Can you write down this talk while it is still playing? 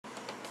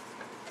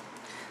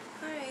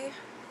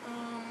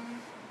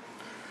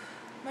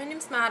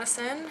name's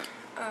Madison.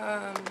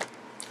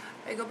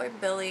 I go by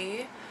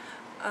Billy.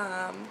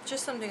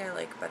 Just something I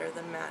like better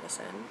than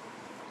Madison.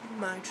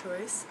 My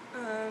choice.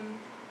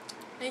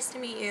 Nice to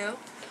meet you.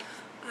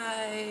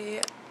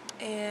 I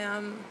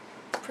am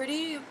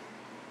pretty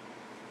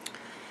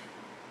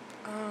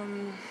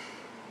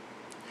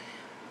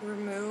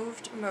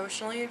removed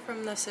emotionally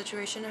from the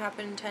situation that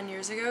happened 10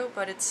 years ago,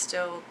 but it's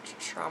still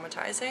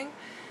traumatizing.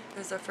 It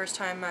was the first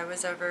time I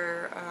was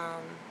ever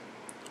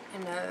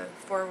in a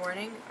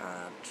forewarning,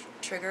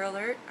 trigger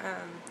alert.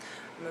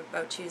 I'm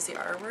about to use the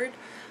R word.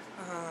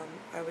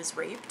 I was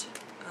raped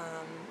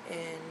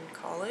in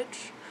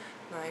college,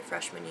 my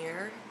freshman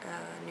year,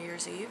 New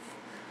Year's Eve,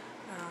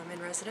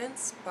 in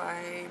residence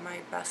by my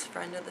best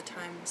friend at the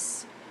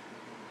time's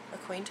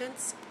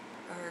acquaintance,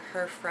 or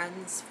her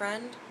friend's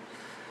friend.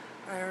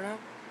 I don't know,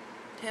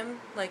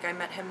 him. Like, I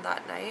met him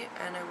that night,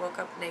 and I woke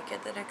up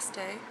naked the next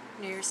day,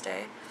 New Year's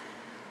Day.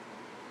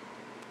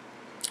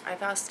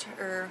 I've asked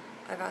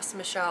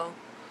Michelle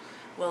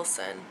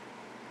Wilson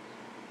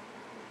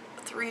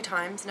 3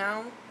 times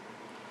now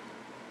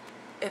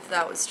if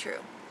that was true,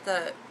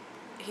 that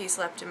he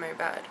slept in my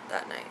bed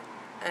that night,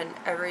 and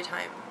every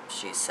time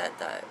she said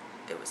that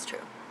it was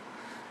true.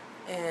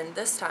 And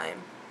this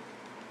time,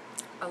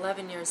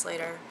 11 years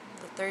later,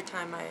 the 3rd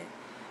time I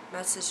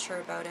messaged her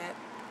about it,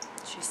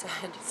 she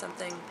said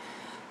something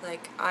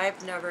like,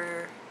 I've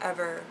never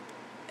ever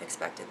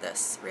expected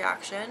this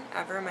reaction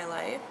ever in my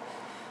life,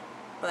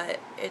 but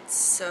it's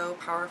so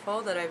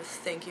powerful that I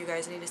think you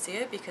guys need to see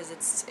it because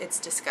it's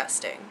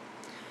disgusting.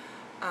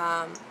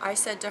 I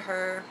said to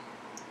her,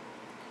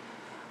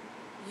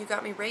 you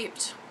got me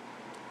raped.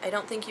 I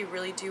don't think you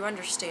really do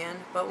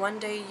understand, but one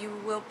day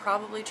you will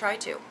probably try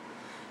to.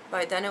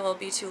 By then it will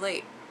be too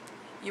late.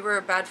 You were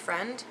a bad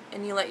friend,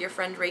 and you let your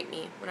friend rape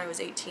me when I was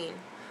 18,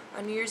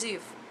 on New Year's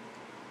Eve.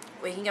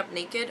 Waking up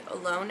naked,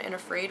 alone, and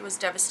afraid was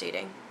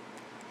devastating.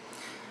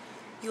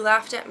 You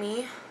laughed at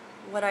me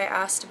when I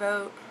asked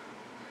about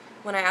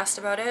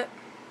it.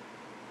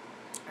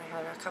 I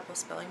had a couple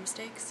spelling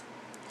mistakes.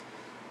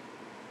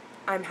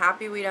 I'm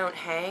happy we don't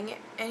hang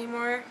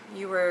anymore.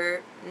 You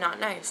were not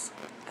nice.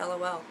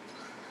 LOL.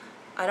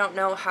 I don't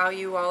know how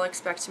you all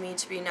expect me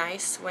to be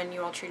nice when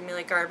you all treat me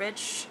like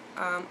garbage.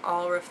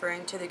 All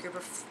referring to the group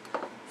of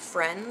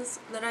friends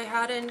that I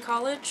had in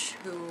college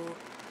who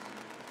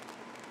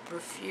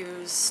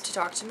refused to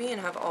talk to me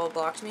and have all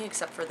blocked me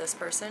except for this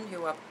person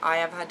who I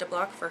have had to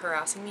block for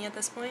harassing me at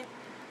this point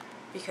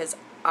because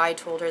I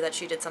told her that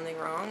she did something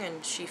wrong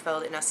and she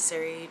felt it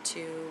necessary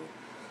to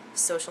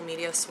social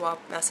media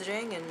swap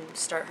messaging and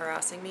start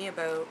harassing me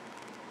about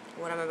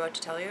what I'm about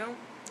to tell you.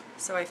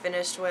 So I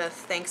finished with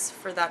thanks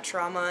for that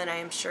trauma, and I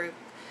am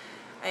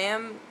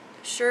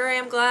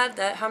glad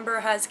that Humber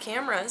has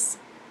cameras,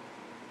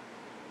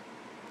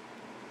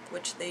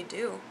 which they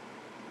do,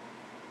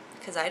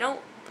 because I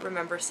don't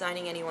remember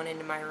signing anyone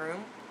into my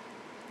room.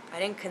 I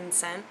didn't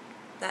consent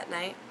that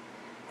night.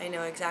 I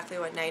know exactly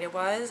what night it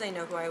was, I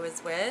know who I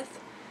was with,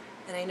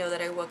 and I know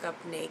that I woke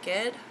up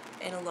naked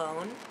and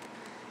alone,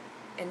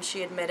 and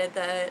she admitted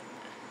that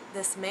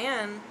this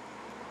man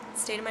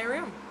stayed in my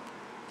room.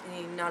 And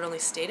he not only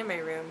stayed in my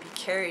room, he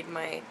carried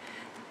my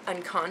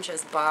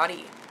unconscious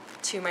body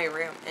to my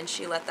room, and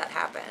she let that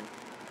happen.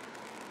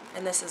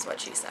 And this is what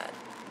she said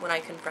when I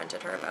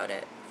confronted her about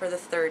it for the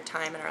 3rd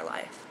time in our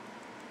life.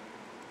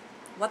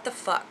 What the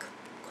fuck?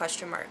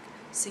 Question mark.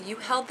 So you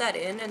held that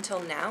in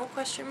until now?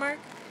 Question mark.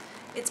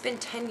 It's been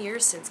 10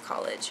 years since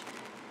college.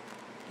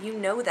 You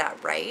know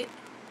that, right?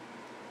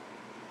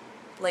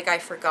 Like I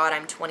forgot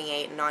I'm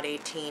 28 and not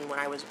 18 when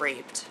I was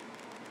raped.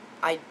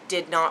 I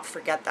did not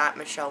forget that,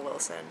 Michelle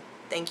Wilson.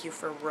 Thank you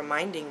for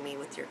reminding me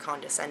with your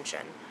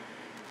condescension.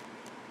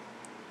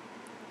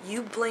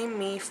 You blame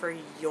me for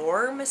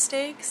your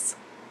mistakes?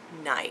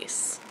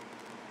 Nice.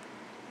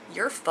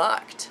 You're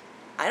fucked.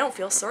 I don't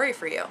feel sorry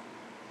for you.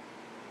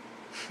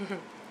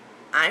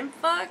 I'm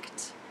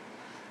fucked?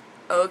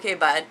 Okay,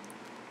 bud.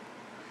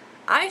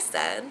 I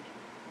said,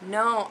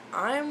 no,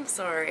 I'm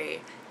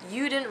sorry.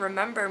 You didn't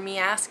remember me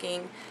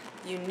asking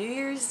you New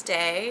Year's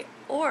Day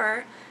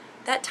or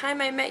that time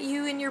I met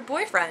you and your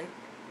boyfriend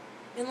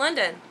in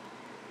London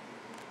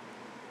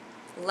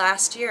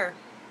last year,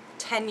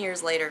 10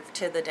 years later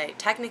to the day.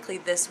 Technically,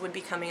 this would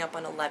be coming up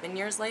on 11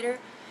 years later,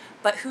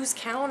 but who's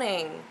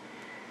counting?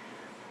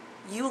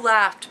 You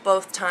laughed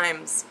both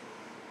times.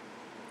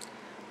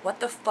 What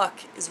the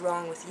fuck is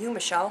wrong with you,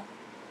 Michelle,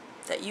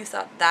 that you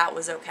thought that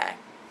was okay?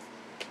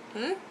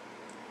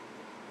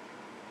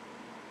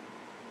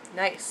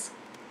 Nice.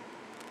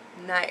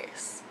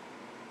 Nice.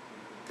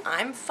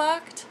 I'm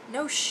fucked?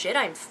 No shit,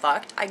 I'm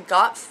fucked. I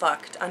got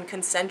fucked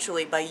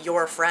unconsensually by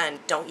your friend,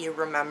 don't you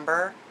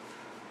remember?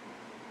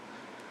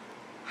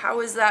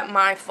 How is that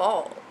my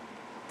fault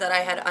that I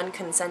had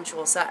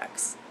unconsensual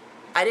sex?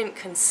 I didn't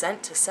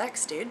consent to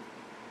sex, dude.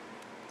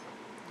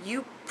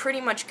 You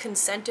pretty much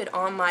consented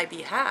on my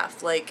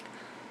behalf. Like,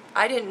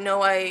 I didn't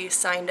know I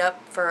signed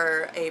up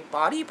for a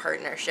body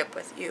partnership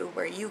with you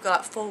where you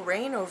got full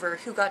reign over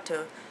who got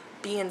to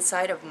be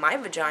inside of my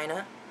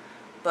vagina.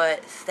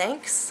 But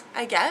thanks,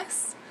 I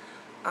guess.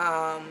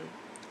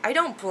 I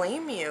don't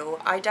blame you.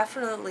 I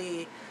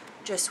definitely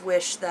just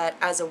wish that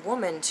as a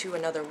woman to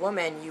another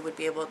woman, you would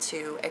be able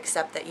to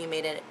accept that you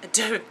made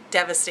a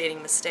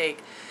devastating mistake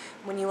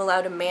when you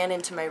allowed a man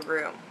into my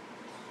room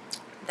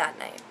that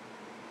night.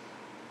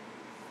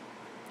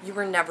 You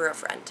were never a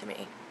friend to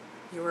me.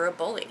 You were a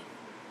bully.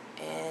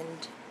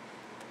 And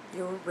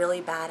you were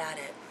really bad at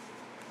it.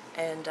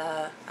 And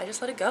I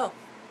just let it go.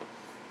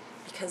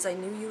 Because I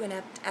knew you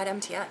at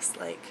MTS.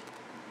 Like,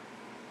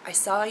 I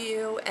saw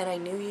you and I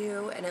knew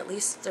you, and at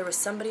least there was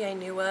somebody I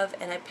knew of,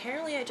 and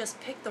apparently I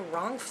just picked the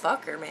wrong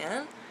fucker,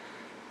 man.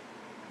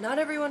 Not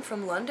everyone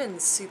from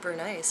London's super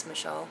nice,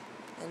 Michelle.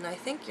 And I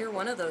think you're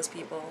one of those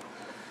people.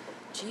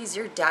 Geez,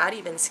 your dad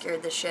even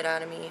scared the shit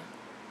out of me.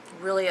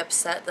 Really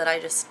upset that I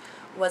just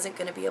wasn't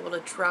going to be able to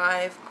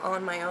drive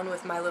on my own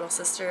with my little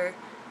sister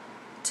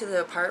to the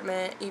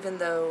apartment, even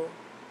though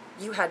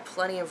you had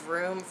plenty of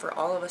room for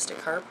all of us to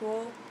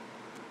carpool.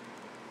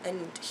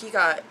 And he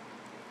got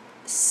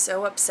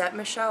so upset,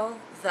 Michelle,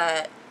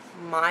 that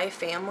my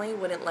family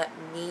wouldn't let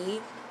me,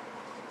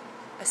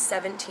 a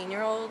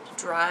 17-year-old,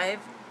 drive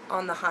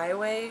on the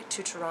highway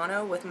to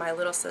Toronto with my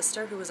little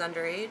sister who was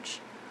underage.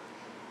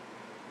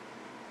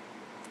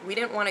 We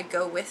didn't want to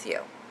go with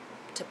you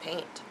to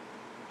paint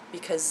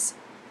because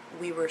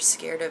we were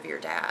scared of your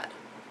dad.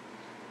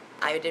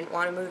 I didn't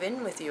want to move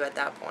in with you at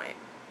that point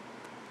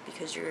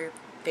because your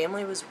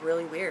family was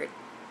really weird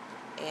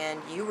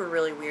and you were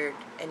really weird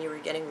and you were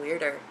getting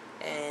weirder.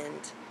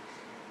 And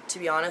to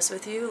be honest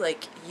with you,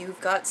 like,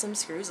 you've got some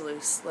screws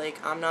loose.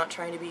 Like, I'm not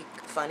trying to be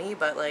funny,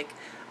 but, like,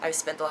 I've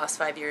spent the last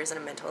 5 years in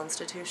a mental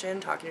institution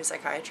talking to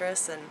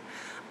psychiatrists, and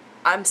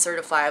I'm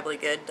certifiably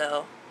good,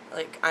 though.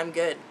 Like, I'm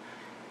good.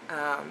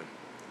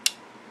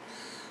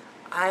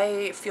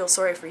 I feel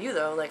sorry for you,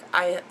 though. Like,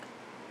 I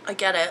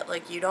get it.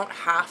 Like, you don't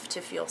have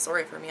to feel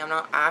sorry for me. I'm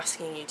not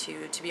asking you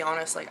to. To be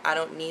honest, like, I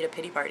don't need a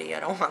pity party. I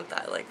don't want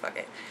that. Like, fuck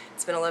it.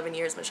 It's been 11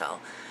 years, Michelle.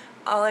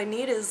 All I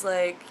need is,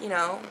 like, you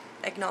know,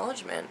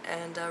 acknowledgement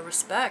and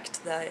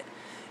respect that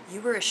you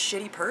were a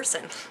shitty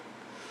person.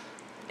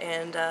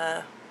 And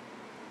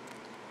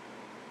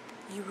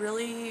you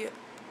really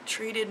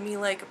treated me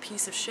like a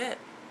piece of shit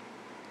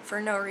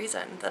for no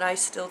reason that I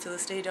still to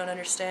this day don't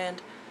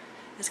understand.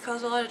 It's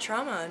caused a lot of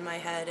trauma in my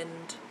head,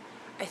 and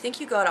I think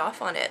you got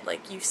off on it.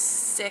 Like, you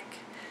sick,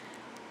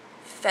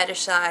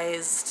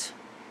 fetishized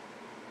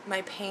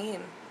my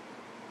pain.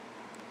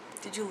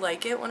 Did you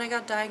like it when I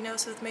got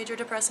diagnosed with Major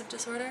Depressive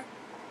Disorder?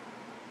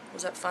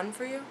 Was that fun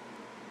for you?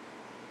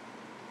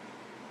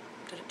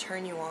 Did it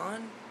turn you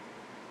on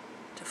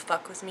to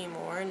fuck with me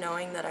more,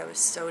 knowing that I was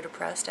so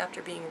depressed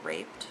after being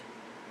raped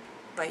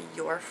by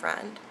your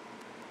friend?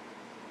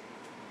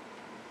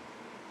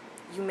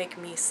 You make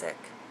me sick.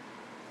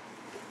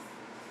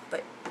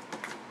 But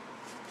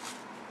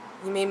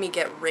you made me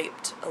get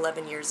raped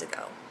 11 years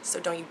ago, so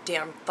don't you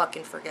damn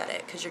fucking forget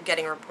it, because you're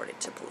getting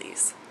reported to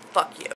police. Fuck you.